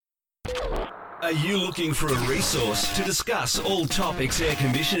Are you looking for a resource to discuss all topics air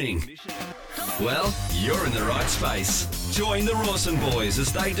conditioning? Well, you're in the right space. Join the Rawson boys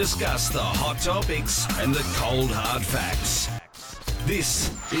as they discuss the hot topics and the cold hard facts. This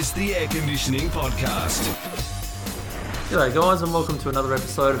is the Air Conditioning Podcast. G'day guys, and welcome to another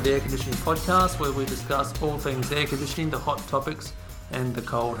episode of the Air Conditioning Podcast, where we discuss all things air conditioning, the hot topics and the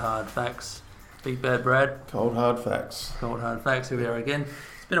cold hard facts. Big Bad Brad. Cold hard facts. Cold hard facts, here we are again.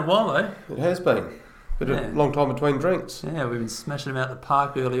 It's been a while though. It has been. A long time between drinks. Yeah, we've been smashing them out the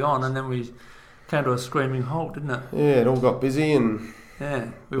park early on, and then we came to a screaming halt, didn't it? Yeah, it all got busy and... Yeah,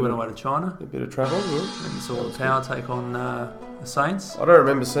 we went away to China. A bit of travel, yeah. And saw the Power take on the Saints. I don't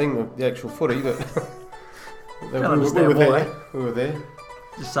remember seeing the actual footy, but... we were there.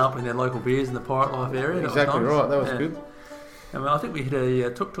 Just sampling their local beers in the Pirate Life area. Exactly right, that was good. And I think we hit a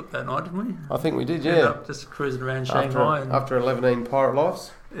tuk-tuk that night, didn't we? I think we did, yeah. Just cruising around Shanghai. After 11 Pirate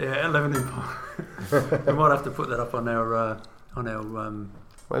Lives. Yeah, 11 Pirate. We might have to put that up on our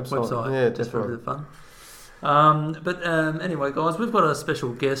website. Yeah, just for a definitely. bit of fun. But anyway, guys, we've got a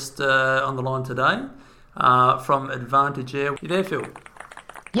special guest on the line today from Advantage Air. You there, Phill?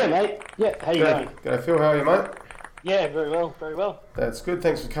 Yeah, mate. Yeah, how you going? G'day, Phill. How are you, mate? Yeah, very well, very well. That's good.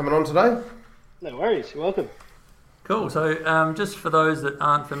 Thanks for coming on today. No worries, you're welcome. Cool. So just for those that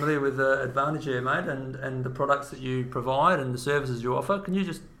aren't familiar with Advantage Air, mate, and the products that you provide and the services you offer, can you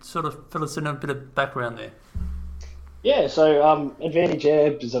just sort of fill us in a bit of background there? Yeah, so Advantage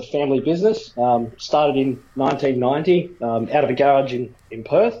Air is a family business, started in 1990 out of a garage in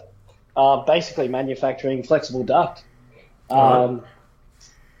Perth, basically manufacturing flexible duct.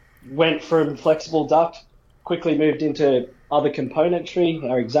 Went from flexible duct, quickly moved into other componentry,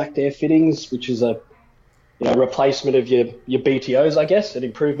 our exact air fittings, which is a replacement of your BTOs, I guess, an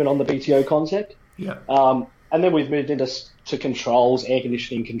improvement on the BTO concept. Yeah. And then we've moved into controls, air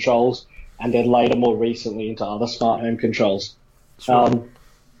conditioning controls, and then later, more recently, into other smart home controls. Sure.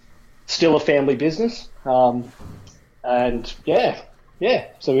 Still a family business, and yeah.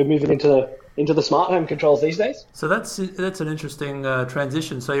 So we're moving into the smart home controls these days. So that's an interesting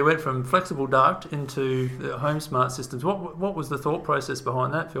transition. So you went from flexible duct into the home smart systems. What was the thought process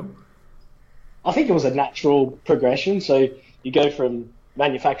behind that, Phill? I think it was a natural progression. So you go from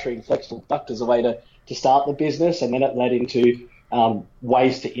manufacturing flexible duct as a way to start the business, and then it led into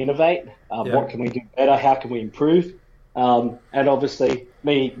ways to innovate. What can we do better? How can we improve? And obviously,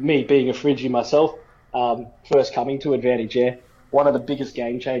 me being a Phrygie myself, first coming to Advantage Air, one of the biggest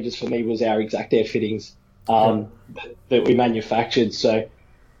game changers for me was our exact air fittings that we manufactured. So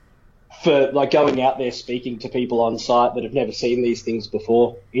for like going out there speaking to people on site that have never seen these things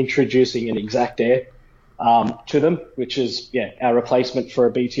before, introducing an exact air to them, which is our replacement for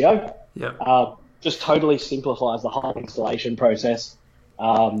a BTO. Just totally simplifies the whole installation process.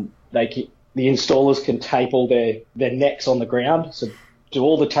 The installers can tape all their necks on the ground, so do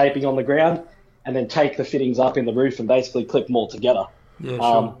all the taping on the ground, and then take the fittings up in the roof and basically clip them all together. Yeah,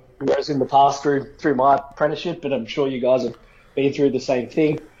 sure. Whereas in the past, through my apprenticeship, but I'm sure you guys have been through the same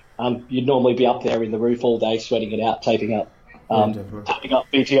thing, you'd normally be up there in the roof all day sweating it out, taping up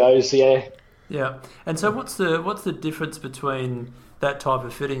BTOs, Yeah, and so what's the difference between that type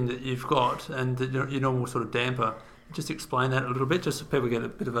of fitting that you've got and your normal sort of damper? Just explain that a little bit, just so people get a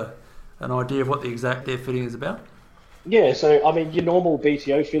bit of an idea of what the exact air fitting is about. Yeah, so I mean, your normal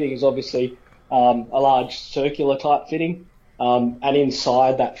BTO fitting is obviously a large circular type fitting, and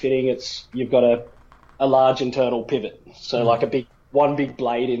inside that fitting, you've got a large internal pivot, so like one big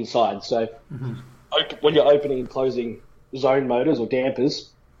blade inside. So when you're opening and closing zone motors or dampers,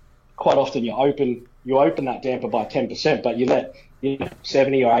 quite often you open that damper by 10%, but you let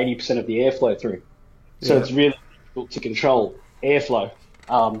 70 or 80% of the airflow through. So it's really difficult to control airflow.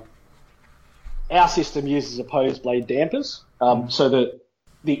 Our system uses opposed blade dampers, so that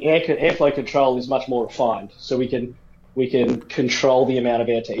the airflow control is much more refined. So we can control the amount of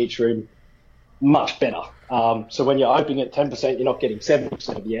air to each room much better. So when you're opening at 10%, you're not getting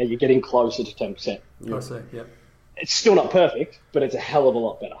 70% of the air, you're getting closer to 10%. I see, yeah. It's still not perfect, but it's a hell of a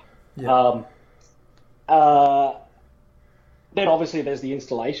lot better. Yeah. Then obviously there's the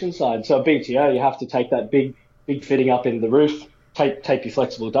installation side. So a BTO, you have to take that big fitting up in the roof, tape your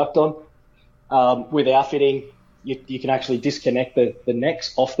flexible duct on. With our fitting, you can actually disconnect the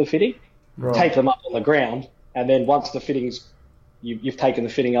necks off the fitting, tape them up on the ground, and then once the fittings, you've taken the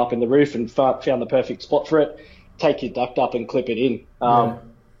fitting up in the roof and found the perfect spot for it, take your duct up and clip it in.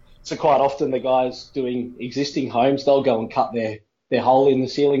 So quite often the guys doing existing homes, they'll go and cut their hole in the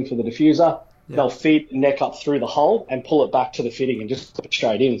ceiling for the diffuser. Yeah. They'll feed the neck up through the hole and pull it back to the fitting and just put it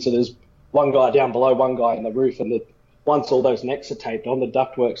straight in. So there's one guy down below, one guy in the roof, and once all those necks are taped on, the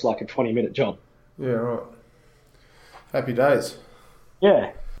ductwork's like a 20-minute job. Yeah, right. Happy days.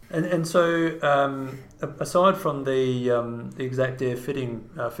 Yeah. And so, aside from the exact air fitting,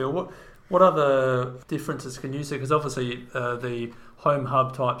 Phill, what other differences can you see? Because obviously the home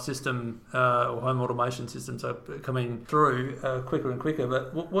hub type system or home automation systems are coming through quicker and quicker.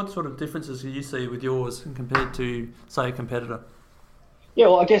 But what sort of differences do you see with yours compared to, say, a competitor? Yeah,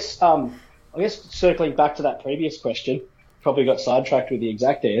 well, I guess circling back to that previous question, probably got sidetracked with the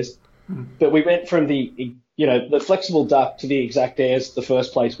exact airs, but we went from the flexible duct to the exact airs, the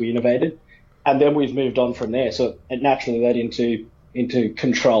first place we innovated, and then we've moved on from there. So it naturally led into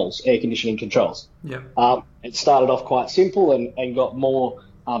controls, air conditioning controls. Yeah. It started off quite simple and got more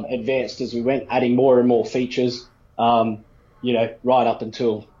advanced as we went, adding more and more features, right up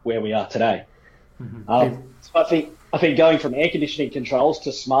until where we are today. So I think going from air conditioning controls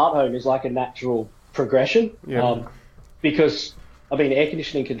to smart home is like a natural progression. Yeah. Because air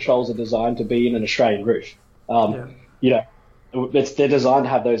conditioning controls are designed to be in an Australian roof. They're designed to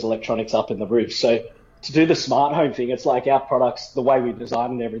have those electronics up in the roof. So to do the smart home thing, it's like our products, the way we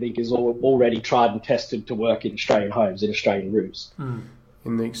design and everything is already tried and tested to work in Australian homes, in Australian roofs.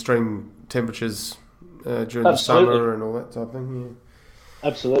 In the extreme temperatures during the summer and all that type of thing, yeah.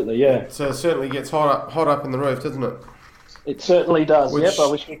 Absolutely, yeah. So it certainly gets hot up in the roof, doesn't it? It certainly does, yep. I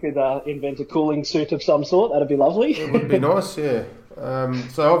wish we could invent a cooling suit of some sort. That'd be lovely. It would be nice, yeah.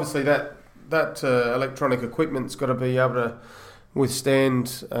 So obviously that electronic equipment's got to be able to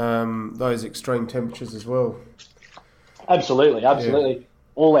withstand those extreme temperatures as well. Absolutely. Yeah.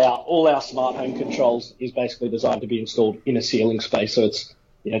 All our smart home controls is basically designed to be installed in a ceiling space, so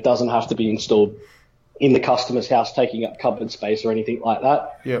it doesn't have to be installed in the customer's house, taking up cupboard space or anything like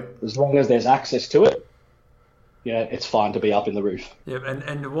that. Yep. As long as there's access to it, it's fine to be up in the roof. Yep,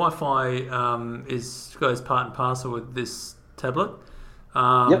 and Wi-Fi goes part and parcel with this tablet.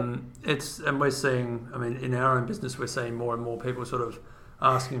 And we're seeing, in our own business, we're seeing more and more people sort of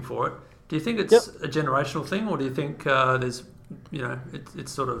asking for it. Do you think it's a generational thing, or do you think there's,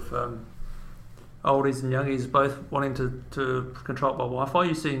 it's sort of oldies and youngies both wanting to control it by Wi-Fi? Are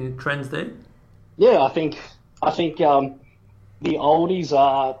you seeing trends there? Yeah, I think the oldies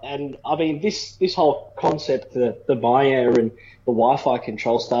are, and this whole concept, the MyAir and the Wi-Fi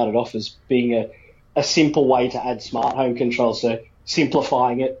control started off as being a simple way to add smart home control. So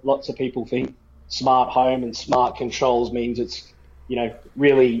simplifying it, lots of people think smart home and smart controls means it's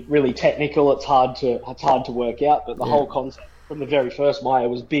really, really technical. It's hard to work out, but the whole concept from the very first MyAir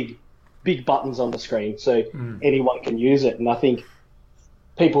was big buttons on the screen, so anyone can use it. And I think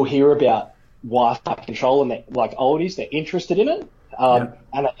people hear about Wi-Fi control and they're interested in it. And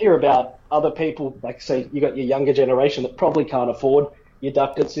I hear about other people, like say you got your younger generation that probably can't afford your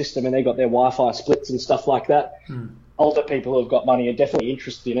ducted system and they got their Wi-Fi splits and stuff like that. Older people who have got money are definitely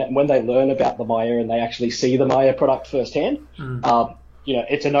interested in it, and when they learn about the MyAir and they actually see the MyAir product firsthand,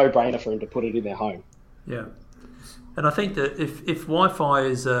 it's a no-brainer for them to put it in their home. Yeah, and I think that if Wi-Fi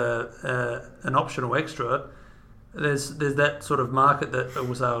is an optional extra, there's that sort of market that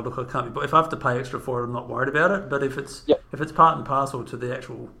will say, "Oh, look, I can't be." But if I have to pay extra for it, I'm not worried about it. But if it's part and parcel to the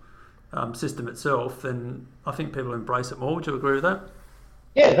actual system itself, then I think people embrace it more. Would you agree with that?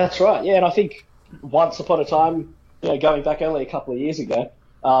 Yeah, that's right. Yeah, and I think once upon a time, going back only a couple of years ago,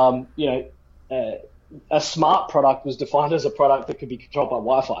 a smart product was defined as a product that could be controlled by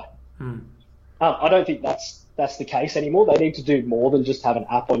Wi-Fi. I don't think that's the case anymore. They need to do more than just have an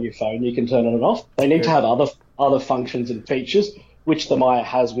app on your phone you can turn on and off. They need to have other functions and features, which the MyAir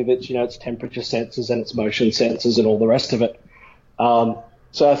has with it. Its temperature sensors and its motion sensors and all the rest of it.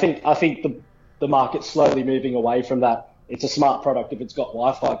 So I think the market's slowly moving away from that. It's a smart product if it's got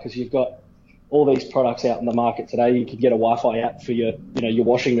Wi-Fi, because you've got all these products out in the market today. You can get a Wi-Fi app for your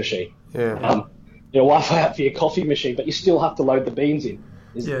washing machine. Yeah. Wi-Fi app for your coffee machine, but you still have to load the beans in.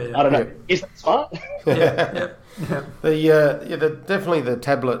 I don't know. Is that smart? Definitely the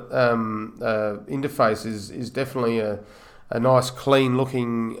tablet interface is definitely a nice, clean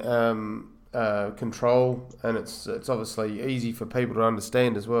looking control, and it's obviously easy for people to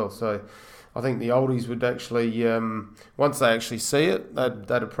understand as well. So I think the oldies would actually, once they actually see it,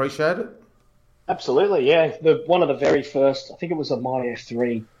 they'd appreciate it. Absolutely, yeah. One of the very first, I think it was a MyAir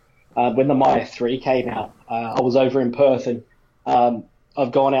 3. When the MyAir 3 came out, I was over in Perth, and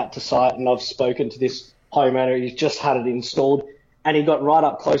I've gone out to site and I've spoken to this homeowner. He's just had it installed, and he got right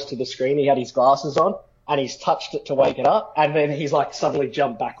up close to the screen. He had his glasses on, and he's touched it to wake it up, and then he's suddenly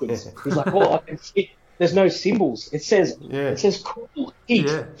jumped backwards. He's like, "Oh, I can see. There's no symbols. It says cool, heat,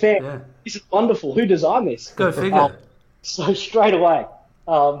 fan. This is wonderful. Who designed this?" Go figure. So straight away.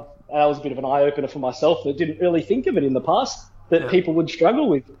 that was a bit of an eye-opener for myself. I didn't really think of it in the past, that people would struggle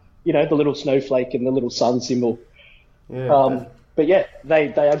with, the little snowflake and the little sun symbol. Yeah. But yeah,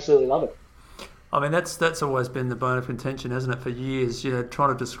 they absolutely love it. I mean, that's always been the bone of contention, hasn't it, for years?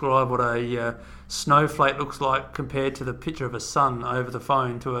 Trying to describe what a snowflake looks like compared to the picture of a sun over the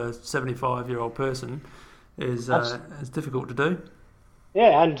phone to a 75-year-old person is difficult to do.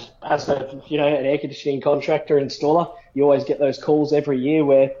 Yeah, and as an air conditioning contractor installer, you always get those calls every year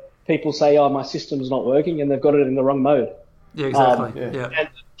where people say, "Oh, my system's not working," and they've got it in the wrong mode. Yeah, exactly. And the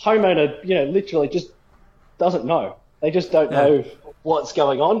homeowner, literally just doesn't know. They just don't know what's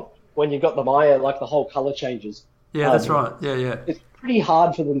going on. When you've got the Maya, like the whole colour changes. Yeah, that's right. Yeah. It's pretty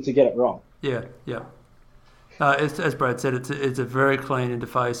hard for them to get it wrong. Yeah. As Brad said, it's a very clean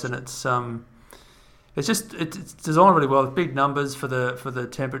interface, and it's designed really well with big numbers for the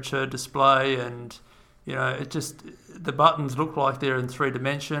temperature display, and the buttons look like they're in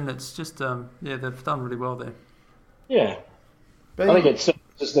 3-dimension. It's just they've done really well there. Yeah, I think it's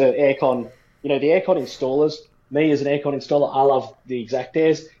just the aircon. The aircon installers. Me as an aircon installer, I love the Exact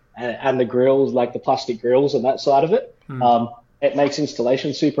Airs and the grills, like the plastic grills and that side of it. It makes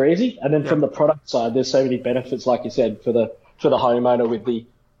installation super easy. And then from the product side, there's so many benefits, like you said, for the homeowner with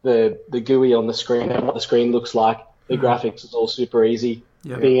the GUI on the screen and what the screen looks like. The graphics is all super easy.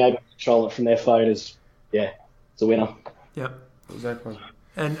 Being able to control it from their phone is, it's a winner. Yep, exactly.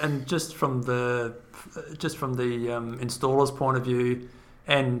 And just from the installer's point of view,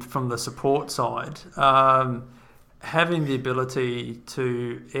 and from the support side, having the ability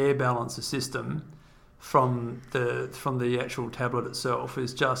to air balance a system from the actual tablet itself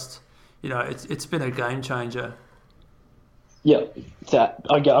is just, it's been a game changer. Yeah,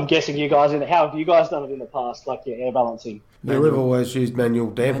 I'm guessing you guys how have you guys done it in the past, like your air balancing? Yeah, we've always used manual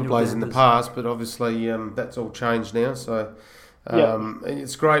damper blades in the past, but obviously that's all changed now. So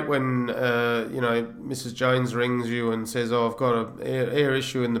it's great when Mrs. Jones rings you and says, "Oh, I've got an air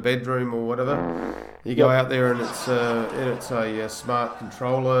issue in the bedroom" or whatever. You go out there and it's a smart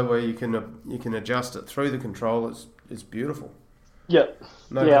controller where you can adjust it through the controller. It's beautiful. Yep.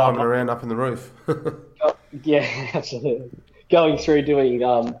 No climbing around up in the roof. Yeah, absolutely. Going through doing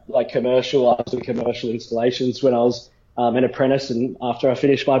I was doing commercial installations when I was an apprentice, and after I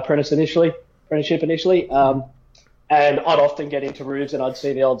finished my apprenticeship initially, and I'd often get into roofs and I'd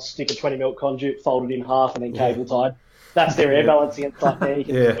see the old stick of 20mm conduit folded in half and then cable tied. That's their air balancing. It's like there you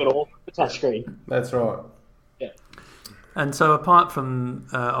can do it all with the touch screen. That's right. Yeah. And so apart from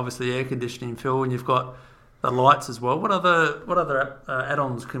obviously air conditioning, Phil, and you've got the lights as well, what other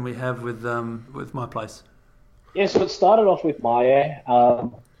add-ons can we have with MyPlace? Yeah, so it started off with MyAir,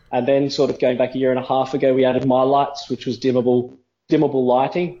 and then sort of going back a year and a half ago, we added MyLights, which was dimmable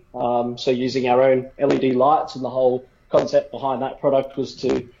lighting. So using our own LED lights, and the whole concept behind that product was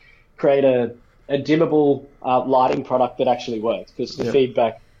to create a dimmable lighting product that actually worked, because the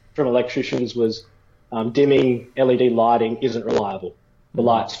feedback from electricians was dimming LED lighting isn't reliable. The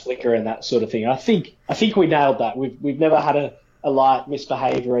lights flicker and that sort of thing. I think we nailed that. We've never had a light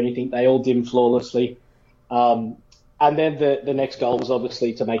misbehave or anything. They all dim flawlessly. And then the next goal was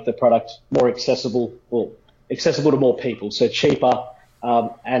obviously to make the product more accessible to more people, so cheaper,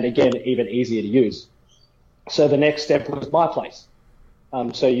 and again, even easier to use. So the next step was MyPlace.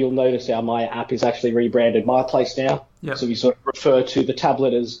 So you'll notice our My app is actually rebranded MyPlace now. Yep. So we sort of refer to the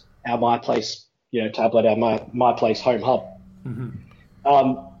tablet as our MyPlace, tablet, our MyPlace home hub. Mm-hmm.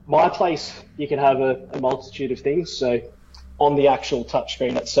 MyPlace, you can have a multitude of things. So on the actual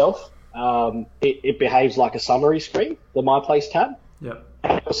touchscreen itself, it behaves like a summary screen, the MyPlace tab. Yep.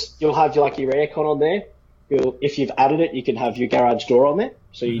 And you'll have your aircon on there. If you've added it, you can have your garage door on there.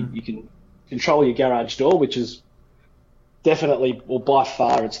 So you can control your garage door, which is definitely, well, by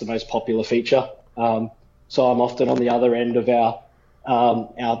far, it's the most popular feature. So I'm often on the other end of our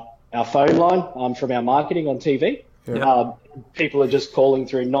phone line from our marketing on TV. Yeah. People are just calling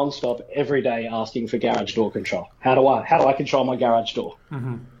through non-stop every day asking for garage door control. How do I control my garage door?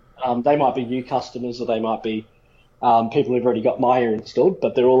 Mm-hmm. They might be new customers, or they might be people who've already got Maya installed,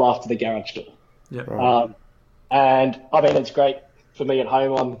 but they're all after the garage door. Yeah. Right. And I mean, it's great for me at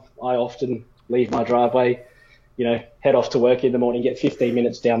home. I often leave my driveway, head off to work in the morning, get 15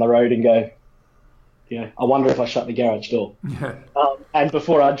 minutes down the road and go, I wonder if I shut the garage door. Yeah. And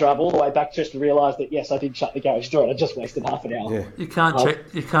before I drive all the way back, just to realise that, yes, I did shut the garage door and I just wasted half an hour. Yeah. You can't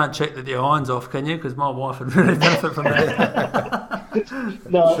check that the iron's off, can you? Because my wife would really benefit from that.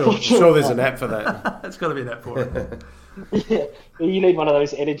 No, sure there's an app for that. It's got to be an app for it. Yeah, you need one of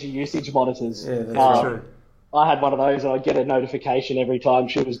those energy usage monitors. Yeah, that's true. I had one of those, and I'd get a notification every time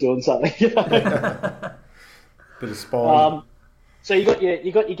she was doing something. Bit of spying. So you got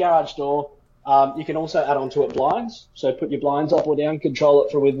your garage door. You can also add onto it blinds. So put your blinds up or down, control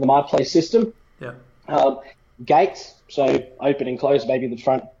it from within the My Place system. Yeah. Gates, so open and close, maybe the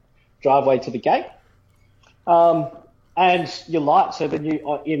front driveway to the gate. And your lights. So then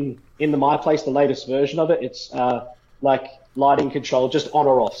in the My Place, the latest version of it, it's like lighting control, just on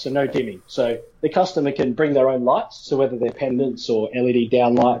or off, so no dimming. So the customer can bring their own lights, so whether they're pendants or LED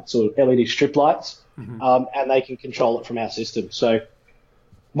down lights or LED strip lights, and they can control it from our system. So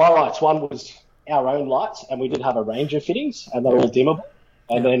my lights one was our own lights, and we did have a range of fittings, and they're all dimmable.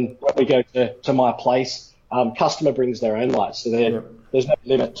 And then when we go to My Place, customer brings their own lights, so there's no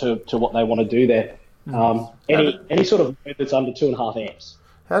limit to what they want to do there. Any sort of load that's under 2.5 amps.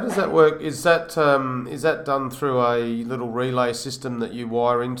 How does that work? Is that done through a little relay system that you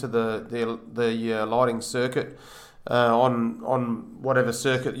wire into the lighting circuit on whatever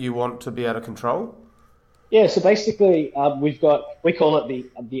circuit you want to be able to control? Yeah, so basically we call it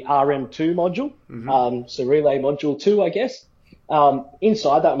the RM2 module, so relay module 2, I guess.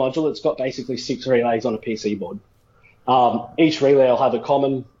 Inside that module, it's got basically 6 relays on a PC board. Each relay will have a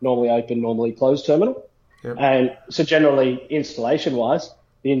common, normally open, normally closed terminal. Yep. And so generally, installation-wise,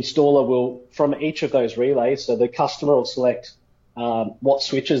 the installer will, from each of those relays, so the customer will select what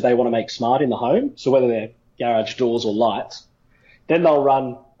switches they want to make smart in the home, so whether they're garage doors or lights. Then they'll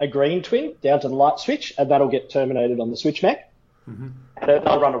run a green twin down to the light switch, and that'll get terminated on the switch mech. And then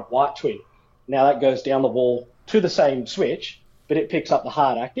they'll run a white twin. Now that goes down the wall to the same switch, but it picks up the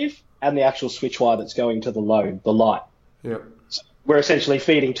hard active and the actual switch wire that's going to the load, the light. Yep. So we're essentially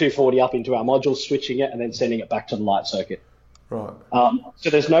feeding 240 up into our module, switching it, and then sending it back to the light circuit. Right. So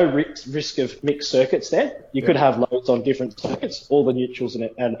there's no risk of mixed circuits there. You could have loads on different circuits. All the neutrals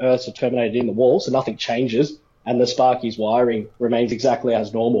and earths are terminated in the wall, so nothing changes, and the Sparky's wiring remains exactly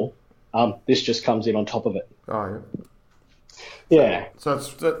as normal. This just comes in on top of it. Oh, yeah. Yeah. So it's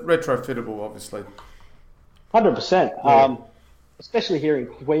retrofittable, obviously. 100%. Yeah. Especially here in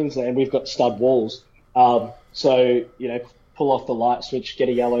Queensland, we've got stud walls. So, pull off the light switch, get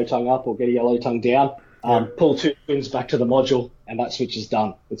a yellow tongue up or get a yellow tongue down, pull 2 twins back to the module, and that switch is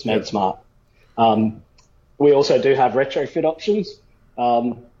done. It's made smart. We also do have retrofit options.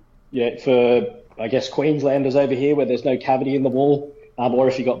 For, I guess, Queenslanders over here where there's no cavity in the wall, or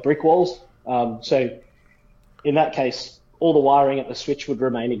if you've got brick walls. So in that case, all the wiring at the switch would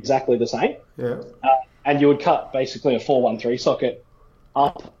remain exactly the same. Yeah. And you would cut basically a 413 socket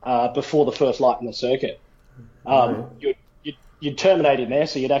up before the first light in the circuit. You'd terminate in there,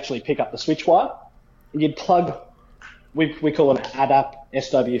 so you'd actually pick up the switch wire, and you'd plug, we call an ADAP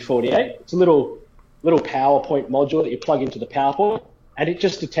SW48. It's a little PowerPoint module that you plug into the PowerPoint, and it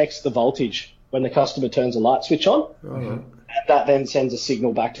just detects the voltage when the customer turns a light switch on. And that then sends a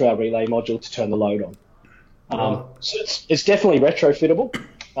signal back to our relay module to turn the load on. So it's definitely retrofittable.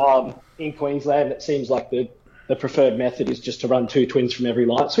 In Queensland, it seems like the preferred method is just to run 2 twins from every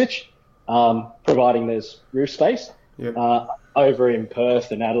light switch, providing there's roof space. Yep. Over in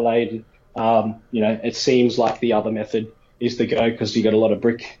Perth and Adelaide, it seems like the other method is the go because you got a lot of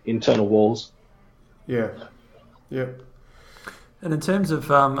brick internal walls. Yeah. Yeah. And in terms of,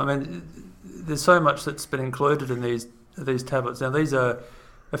 there's so much that's been included in these tablets. Now, these are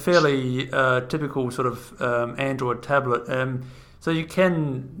a fairly typical sort of Android tablet. So you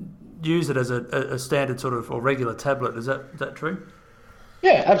can use it as a standard sort of or regular tablet. Is that true?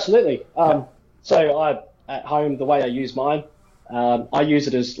 Yeah, absolutely. So at home, the way I use mine, I use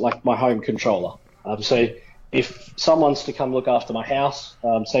it as like my home controller. So if someone's to come look after my house,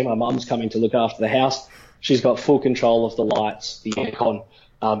 say my mum's coming to look after the house, she's got full control of the lights, the aircon,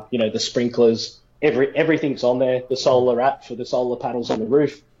 the sprinklers, everything's on there. The solar app for the solar panels on the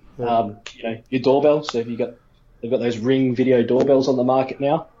roof, your doorbell. So they've got those Ring video doorbells on the market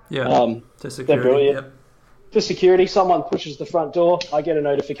now. Yeah, to security. They're brilliant. Yep. For security, someone pushes the front door, I get a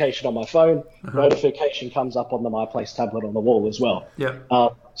notification on my phone. Notification comes up on the My Place tablet on the wall as well. Yeah.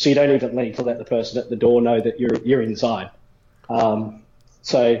 So you don't even need to let the person at the door know that you're inside. I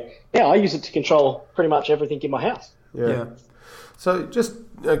use it to control pretty much everything in my house. Yeah. So just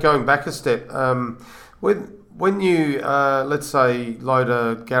going back a step, when you let's say load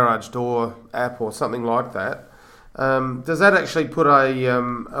a garage door app or something like that, does that actually put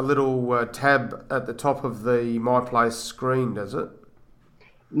a little tab at the top of the My Place screen, does it?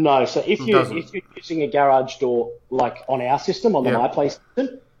 No. So if you're using a garage door like on our system, on the My Place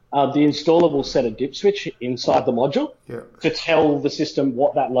system, the installer will set a dip switch inside the module to tell the system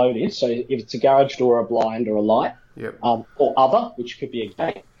what that load is. So if it's a garage door, a blind or a light, or other, which could be a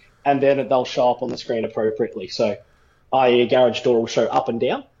gate, and then they'll show up on the screen appropriately. So i.e. a garage door will show up and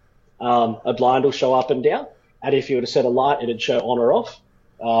down, a blind will show up and down, and if you were to set a light, it'd show on or off.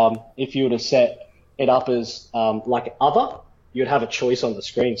 If you were to set it up as like other, you'd have a choice on the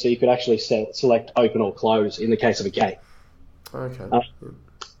screen, so you could actually select open or close in the case of a gate. Okay.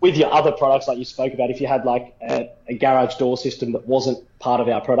 With your other products, like you spoke about, if you had like a garage door system that wasn't part of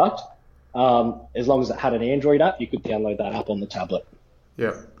our product, as long as it had an Android app, you could download that app on the tablet.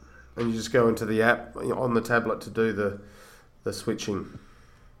 Yeah, and you just go into the app on the tablet to do the switching.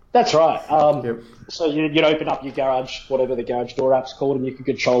 That's right. Yep. So you'd open up your garage, whatever the garage door app's called, and you can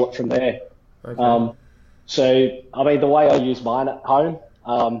control it from there. Okay. So, I mean, the way I use mine at home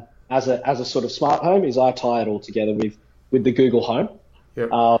as a sort of smart home is I tie it all together with the Google Home. Yep.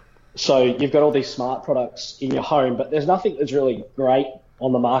 So you've got all these smart products in your home, but there's nothing that's really great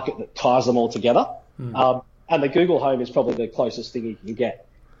on the market that ties them all together. And the Google Home is probably the closest thing you can get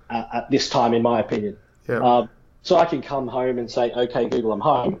at this time, in my opinion. Yep. So I can come home and say, okay, Google, I'm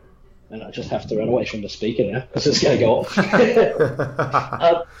home. And I just have to run away from the speaker now because it's going to go off.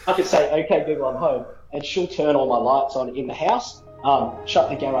 I can say, okay, Google, I'm home. And she'll turn all my lights on in the house, shut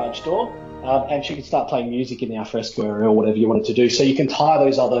the garage door, and she can start playing music in the alfresco area or whatever you wanted to do. So you can tie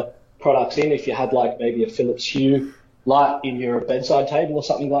those other products in. If you had like maybe a Philips Hue light in your bedside table or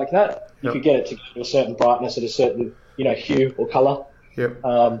something like that, you could get it to go to a certain brightness at a certain, hue or colour. Yep.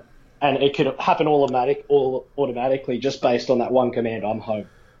 And it could happen automatically just based on that one command, I'm home.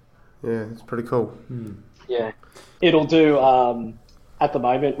 Yeah, it's pretty cool. Yeah. It'll do, at the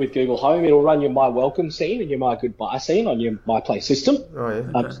moment with Google Home, it'll run your My Welcome scene and your My Goodbye scene on your My Play system. Oh,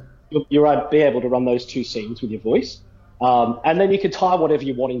 yeah. You'll be able to run those two scenes with your voice. And then you can tie whatever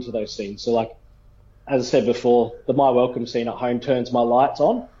you want into those scenes. So, like, as I said before, the My Welcome scene at home turns my lights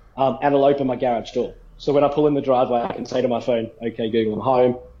on and it'll open my garage door. So when I pull in the driveway, I can say to my phone, okay, Google, I'm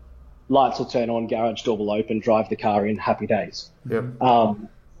home. Lights will turn on, garage door will open, drive the car in, happy days. Yep.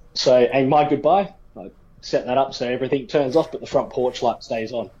 And My Goodbye, I set that up so everything turns off, but the front porch light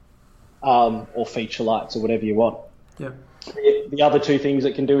stays on, or feature lights or whatever you want. Yep. The other two things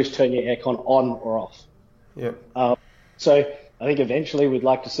it can do is turn your aircon on or off. Yep. So I think eventually we'd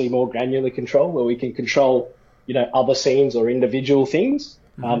like to see more granular control where we can control, other scenes or individual things.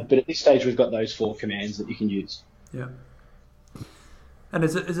 But at this stage, we've got those 4 commands that you can use. Yeah. And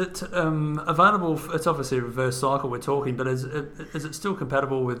is it available? It's obviously a reverse cycle we're talking, but is it still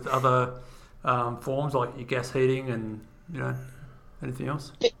compatible with other forms like your gas heating and anything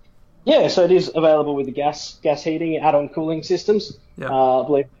else? Yeah, so it is available with the gas heating, add-on cooling systems. Yeah. I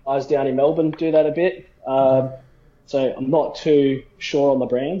believe guys down in Melbourne do that a bit. So I'm not too sure on the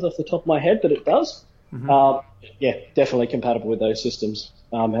brands off the top of my head, but it does. Yeah, definitely compatible with those systems.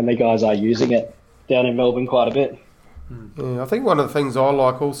 And the guys are using it down in Melbourne quite a bit. Yeah, I think one of the things I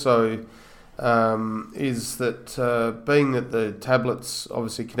like also is that being that the tablet's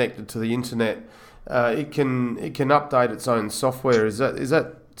obviously connected to the internet, it can update its own software. Is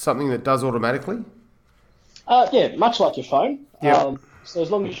that something that does automatically? Yeah, much like your phone. Yeah. So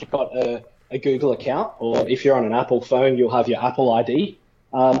as long as you've got a Google account, or if you're on an Apple phone, you'll have your Apple ID.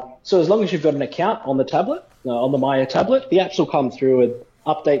 So as long as you've got an account on the tablet, on the Maya tablet, the apps will come through and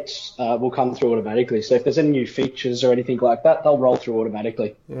updates will come through automatically. So if there's any new features or anything like that, they'll roll through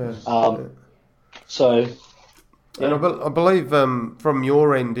automatically. Yeah. So, yeah. And I believe from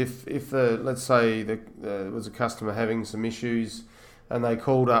your end, if let's say there was a customer having some issues and they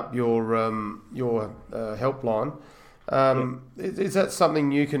called up your helpline, is that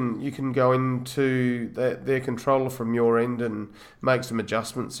something you can go into their controller from your end and make some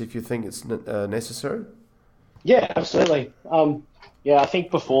adjustments if you think it's necessary? Yeah, absolutely. I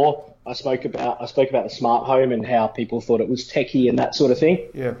think before I spoke about the smart home and how people thought it was techie and that sort of thing.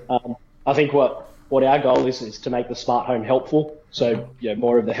 Yeah. I think what our goal is to make the smart home helpful. So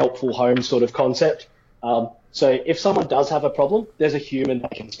more of the helpful home sort of concept. So if someone does have a problem, there's a human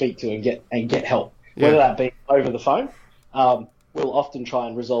they can speak to and get help. Yeah. Whether that be over the phone, we'll often try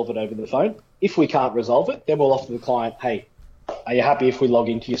and resolve it over the phone. If we can't resolve it, then we'll offer the client, hey, are you happy if we log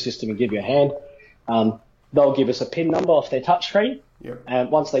into your system and give you a hand? They'll give us a PIN number off their touchscreen. Yep. And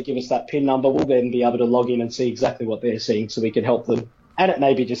once they give us that PIN number, we'll then be able to log in and see exactly what they're seeing so we can help them. And it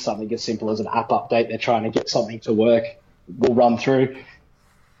may be just something as simple as an app update. They're trying to get something to work. We'll run through,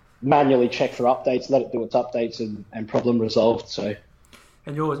 manually check for updates, let it do its updates and problem resolved. So.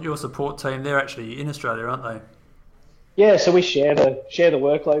 And your support team, they're actually in Australia, aren't they? Yeah, so we share the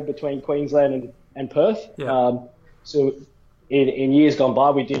workload between Queensland and Perth. Yeah. So in years gone by,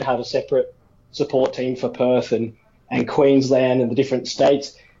 we did have a separate support team for Perth and Queensland and the different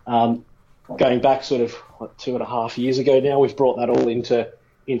states. Going back sort of 2.5 years ago now, we've brought that all into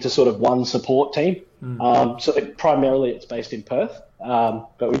sort of one support team. So primarily it's based in Perth,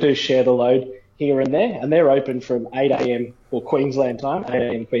 but we do share the load here and there, and they're open from 8 a.m. or Queensland time, 8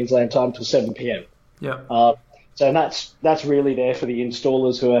 a.m. Queensland time till 7 p.m. Yeah. So that's really there for the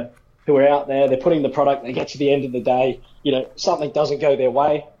installers who are out there. They're putting the product. They get to the end of the day, something doesn't go their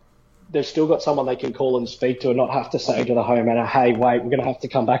way. They've still got someone they can call and speak to, and not have to say to the homeowner, "Hey, wait, we're going to have to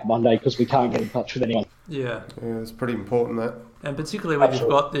come back Monday because we can't get in touch with anyone." Yeah. Yeah, it's pretty important, that. And particularly when you've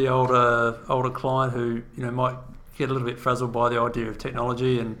got the older client who might get a little bit frazzled by the idea of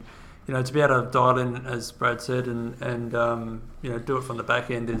technology, and to be able to dial in, as Brad said, and do it from the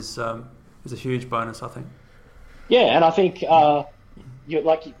back end is a huge bonus, I think. Yeah, and I think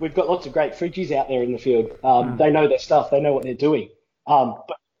we've got lots of great fridges out there in the field. They know their stuff. They know what they're doing.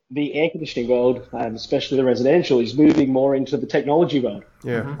 But the air conditioning world, especially the residential, is moving more into the technology world.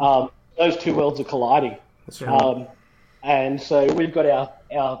 Yeah. Those two worlds are colliding. That's right. And so we've got our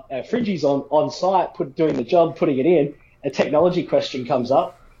fridges on site, doing the job, putting it in. A technology question comes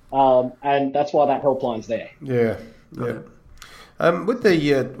up, and that's why that helpline's there. Yeah. With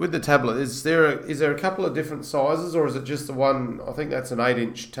the tablet, is there a couple of different sizes, or is it just the one? I think that's an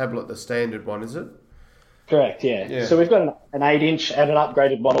 8-inch tablet, the standard one, is it? Correct. Yeah. So we've got an 8-inch and an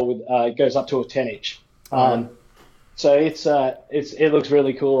upgraded model with goes up to a 10-inch. So it looks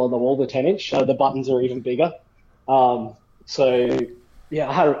really cool on the wall, the 10-inch. The buttons are even bigger. So yeah,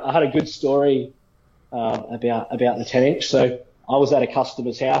 I had a good story about the 10-inch. So I was at a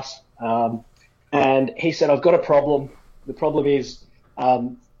customer's house, and he said, "I've got a problem. The problem is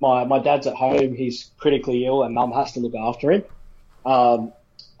my dad's at home. He's critically ill, and Mum has to look after him.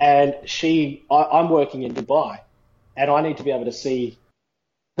 And I'm working in Dubai, and I need to be able to see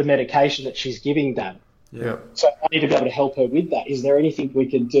the medication that she's giving Dad. Yeah. So I need to be able to help her with that. Is there anything we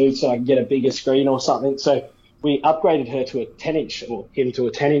can do so I can get a bigger screen or something?" So we upgraded her to a 10-inch, or him to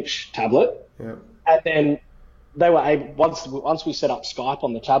a 10-inch tablet. Yeah. And then they were able, once we set up Skype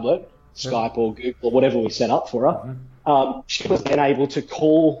on the tablet, Skype or Google or whatever we set up for her, she was then able to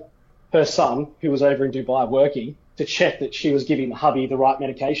call her son, who was over in Dubai working, to check that she was giving hubby the right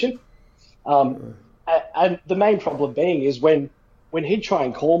medication. And the main problem being is when he'd try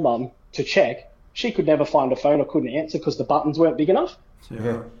and call Mum to check, she could never find a phone or couldn't answer because the buttons weren't big enough.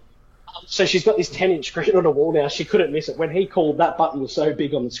 Yeah. So she's got this 10-inch screen on the wall now. She couldn't miss it. When he called, that button was so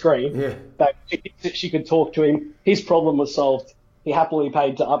big on the screen that she could talk to him. His problem was solved. He happily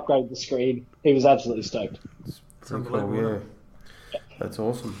paid to upgrade the screen. He was absolutely stoked. It's unbelievable. Yeah. That's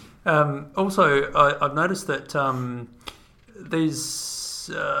awesome. Also, I've noticed that these,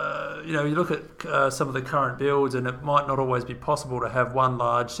 you look at some of the current builds, and it might not always be possible to have one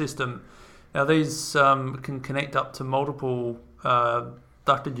large system. Now, these can connect up to multiple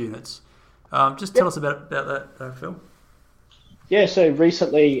ducted units. Just tell us about that, Phil. Yeah, so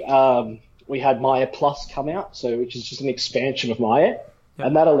recently we had Maya Plus come out, which is just an expansion of Maya,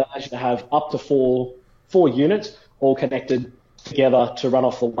 and that allows you to have up to four units all connected together to run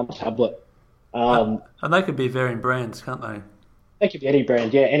off the one tablet. And they could be varying brands, can't they? They could be any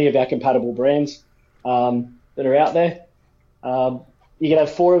brand, any of our compatible brands that are out there. You can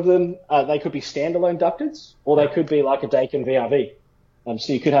have 4 of them. They could be standalone ducteds, or they could be like a Dakin VRV.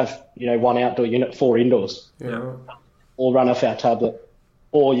 So you could have, 1 outdoor unit, 4 indoors, all run off our tablet.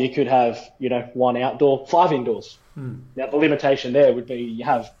 Or you could have, 1 outdoor, 5 indoors. Now, the limitation there would be you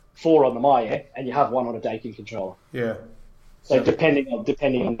have 4 on the Maya and you have 1 on a Dakin controller. Yeah. So depending on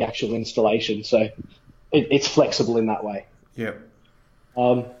the actual installation, so it's flexible in that way. Yeah.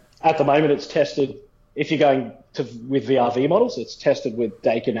 At the moment, it's tested. If you're going with VRV models, it's tested with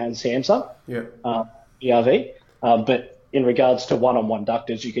Dakin and Samsung. Yeah. VRV, but in regards to one-on-one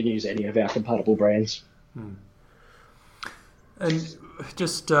ductors, you can use any of our compatible brands. And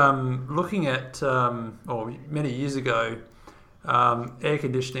just looking at, many years ago, air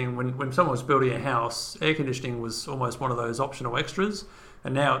conditioning, when someone was building a house, air conditioning was almost one of those optional extras,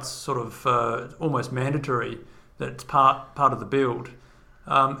 and now it's sort of almost mandatory that it's part of the build.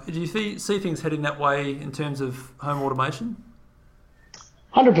 Do you see things heading that way in terms of home automation?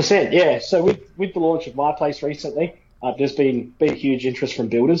 100%, yeah. So with the launch of My Place recently, there's been a huge interest from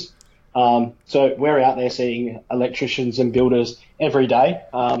builders. So we're out there seeing electricians and builders every day,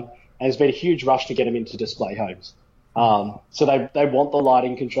 and there's been a huge rush to get them into display homes. So they want the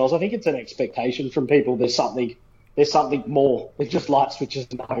lighting controls. I think it's an expectation from people. There's something more than just light switches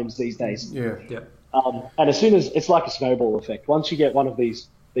in homes these days. Yeah. And as soon as it's like a snowball effect, once you get one of these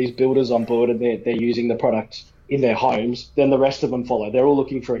builders on board and they're using the product in their homes, then the rest of them follow. They're all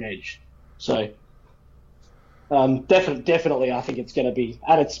looking for an edge. So definitely, I think it's going to be,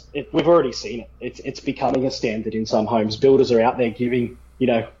 and we've already seen it. It's becoming a standard in some homes. Builders are out there giving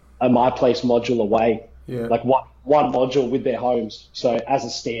a My Place module away, like one module with their homes. So as a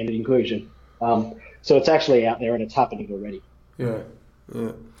standard inclusion, So it's actually out there and it's happening already. Yeah.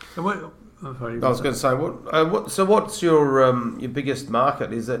 And I was going to say, what's your biggest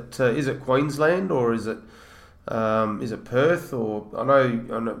market? Is it Queensland or is it Perth? Or I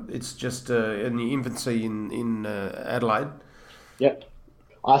know it's just in the infancy in Adelaide. Yep.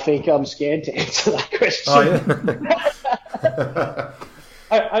 I think I'm scared to answer that question. Oh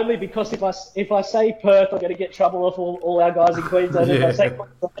yeah. Only because if I say Perth, I'm going to get trouble off all our guys in Queensland. If I say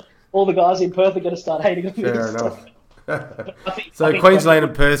Queensland, all the guys in Perth are going to start hating on me. Fair enough. I think Queensland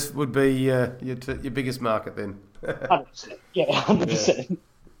and Perth would be your biggest market then. 100%. Yeah, 100%.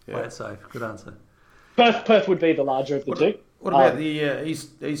 Yeah. Play it safe. Good answer. Perth would be the larger of the two. What about the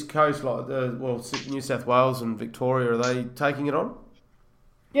east coast, like New South Wales and Victoria? Are they taking it on?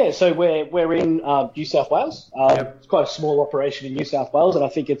 Yeah, so we're in New South Wales. Yep. It's quite a small operation in New South Wales, and I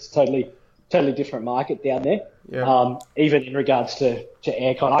think it's totally different market down there. Yeah. Even in regards to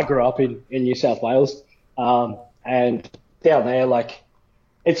aircon, I grew up in New South Wales, and down there, like,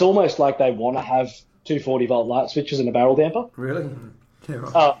 it's almost like they want to have 240 volt light switches and a barrel damper. Really? Yeah,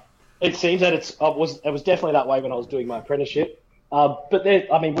 right. It seems that it was definitely that way when I was doing my apprenticeship. But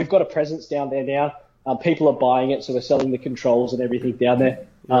we've got a presence down there now. People are buying it, so we're selling the controls and everything down there.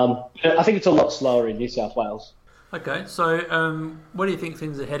 I think it's a lot slower in New South Wales. Okay, so where do you think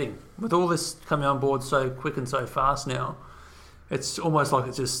things are heading? With all this coming on board so quick and so fast now, it's almost like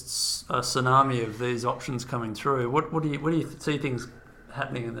it's just a tsunami of these options coming through. What do you see things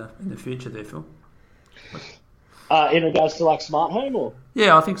happening in the future there, Phil? In regards to like smart home, or?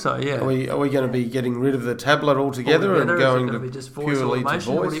 Yeah, I think so. Yeah. Are we going to be getting rid of the tablet altogether and going to be just voice purely to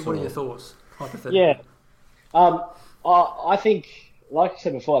automation? voice? What are your thoughts? Hypothetically? Yeah. I think, like I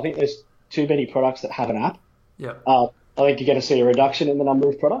said before, I think there's too many products that have an app. Yeah. I think you're going to see a reduction in the number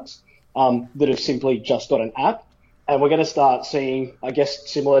of products that have simply just got an app. And we're going to start seeing, I guess,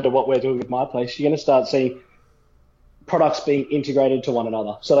 similar to what we're doing with My Place, you're going to start seeing products being integrated to one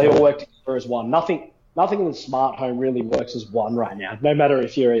another. So they all work together as one. Nothing in the smart home really works as one right now. No matter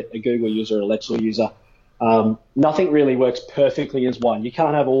if you're a Google user or a Alexa user, nothing really works perfectly as one. You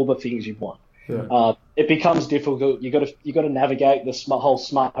can't have all the things you want. Yeah. It becomes difficult. You got to navigate the whole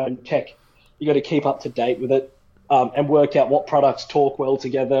smart home tech. You got to keep up to date with it and work out what products talk well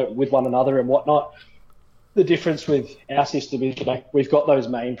together with one another and whatnot. The difference with our system is, we've got those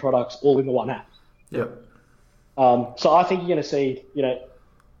main products all in the one app. Yep. So I think you're going to see,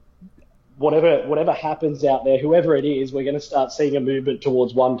 whatever happens out there, whoever it is, we're going to start seeing a movement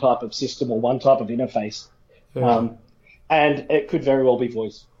towards one type of system or one type of interface. Yeah. And it could very well be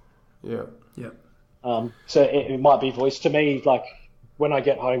voice. Yeah. Yeah. So it might be voice. To me, like, when I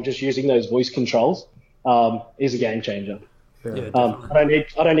get home, just using those voice controls is a game changer. Yeah.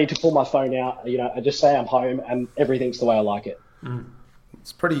 I don't need to pull my phone out. I just say I'm home and everything's the way I like it.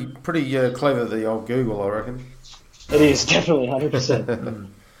 It's pretty clever, the old Google, I reckon. It is definitely 100%.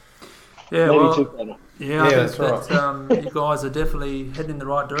 Yeah, Maybe well, too clever. yeah, I think that you guys are definitely heading in the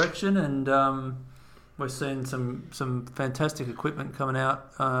right direction, and we're seeing some fantastic equipment coming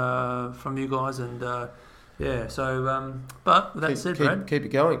out from you guys, and yeah. So, but with that said, Brad, keep it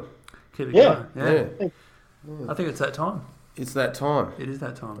going. Keep it going. Yeah. Yeah. I think it's that time. It's that time. It is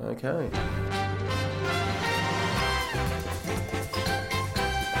that time. Okay.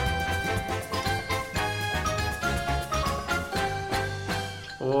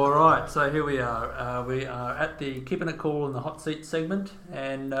 All right, so here we are. We are at the Keeping It Cool in the Hot Seat segment,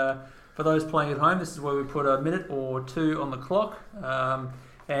 and for those playing at home, this is where we put a minute or two on the clock,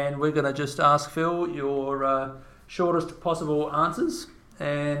 and we're going to just ask Phil your shortest possible answers,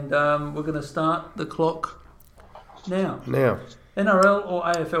 and we're going to start the clock now. NRL or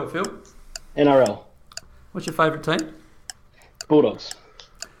AFL, Phil? NRL. What's your favourite team? Bulldogs.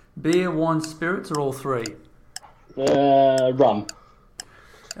 Beer, wine, spirits, or all three? Rum.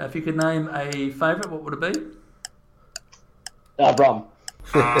 If you could name a favourite, what would it be? Rum.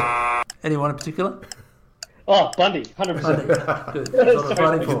 Anyone in particular? Oh, Bundy, 100%. Good. That's what I was waiting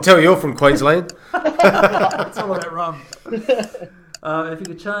I for. can tell you're from Queensland. It's all about rum. If you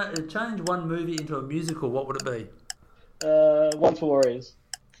could change one movie into a musical, what would it be? One for Warriors.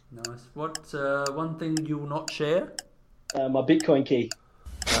 Nice. What one thing you will not share? My Bitcoin key.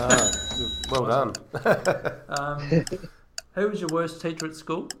 Well done. Who was your worst teacher at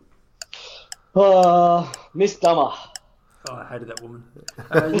school? Miss Dummer. Oh, I hated that woman.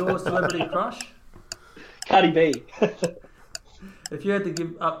 Your celebrity crush? Cardi B. If you had to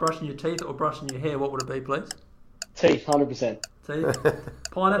give up brushing your teeth or brushing your hair, what would it be, please? Teeth, 100%. Teeth.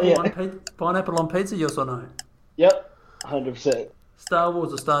 Pineapple on pizza, yes or no? Yep, 100%. Star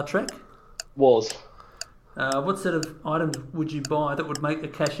Wars or Star Trek? Wars. What set of items would you buy that would make the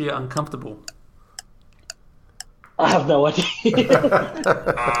cashier uncomfortable? I have no idea.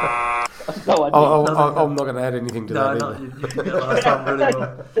 I have no idea. I'm not going to add anything to that either. You did that last time really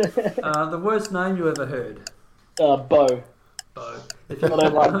well. The worst name you ever heard? Bo. Bo. I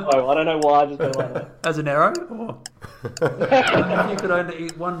don't like Bo. I don't know why, I just don't like it. As an arrow? Or? If you could only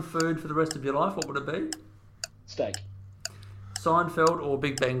eat one food for the rest of your life, what would it be? Steak. Seinfeld or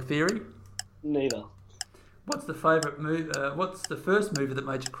Big Bang Theory? Neither. What's the favourite movie? What's the first movie that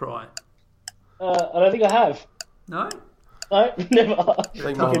made you cry? I don't think I have. No? No, never. I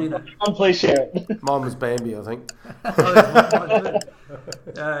think Please share it. mine was Bambi, I think.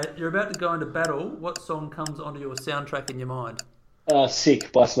 You're about to go into battle. What song comes onto your soundtrack in your mind?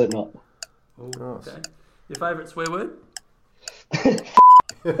 Sick by Slipknot. Oh, Nice. okay. Your favourite swear word?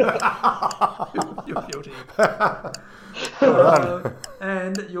 You're guilty.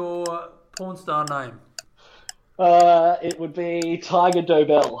 And your porn star name? It would be Tiger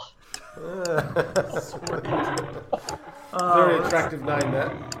Dobell. Very attractive name,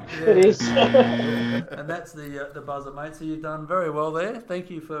 that. Yeah. It is. And that's the buzzer, mate. So you've done very well there. Thank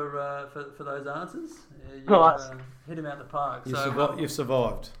you for those answers. Nice. Hit him out the park. You've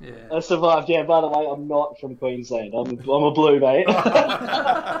survived. Yeah. I survived. Yeah. By the way, I'm not from Queensland. I'm a blue, mate.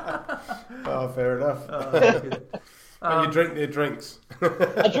 Oh, fair enough. But you drink their drinks.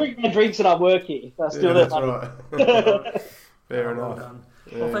 I drink my drinks and I work here. I still That's money. right. Fair enough. Well done.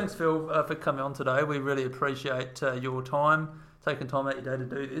 Well, thanks, Phil, for coming on today. We really appreciate your time, taking time out your day to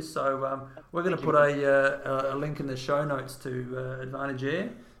do this. So we're going to put a link in the show notes to Advantage Air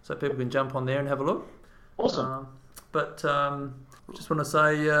so people can jump on there and have a look. Awesome. Just want to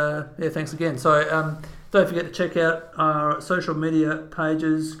say, thanks again. So don't forget to check out our social media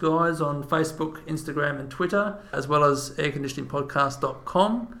pages, guys, on Facebook, Instagram and Twitter, as well as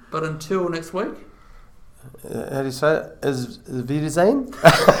airconditioningpodcast.com. But until next week... how do you say it? Is Wiedersehen?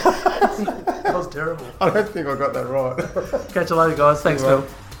 That was terrible. I don't think I got that right. Catch you later, guys. Thanks, Phil.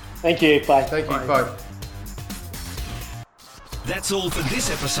 Thank you. Bye. Thank you, Bye. both. That's all for this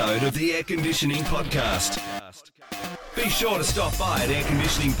episode of the Air Conditioning Podcast. Be sure to stop by at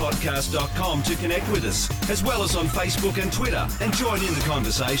airconditioningpodcast.com to connect with us, as well as on Facebook and Twitter, and join in the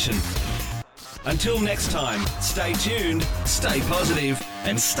conversation. Until next time, stay tuned, stay positive,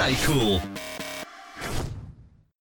 and stay cool.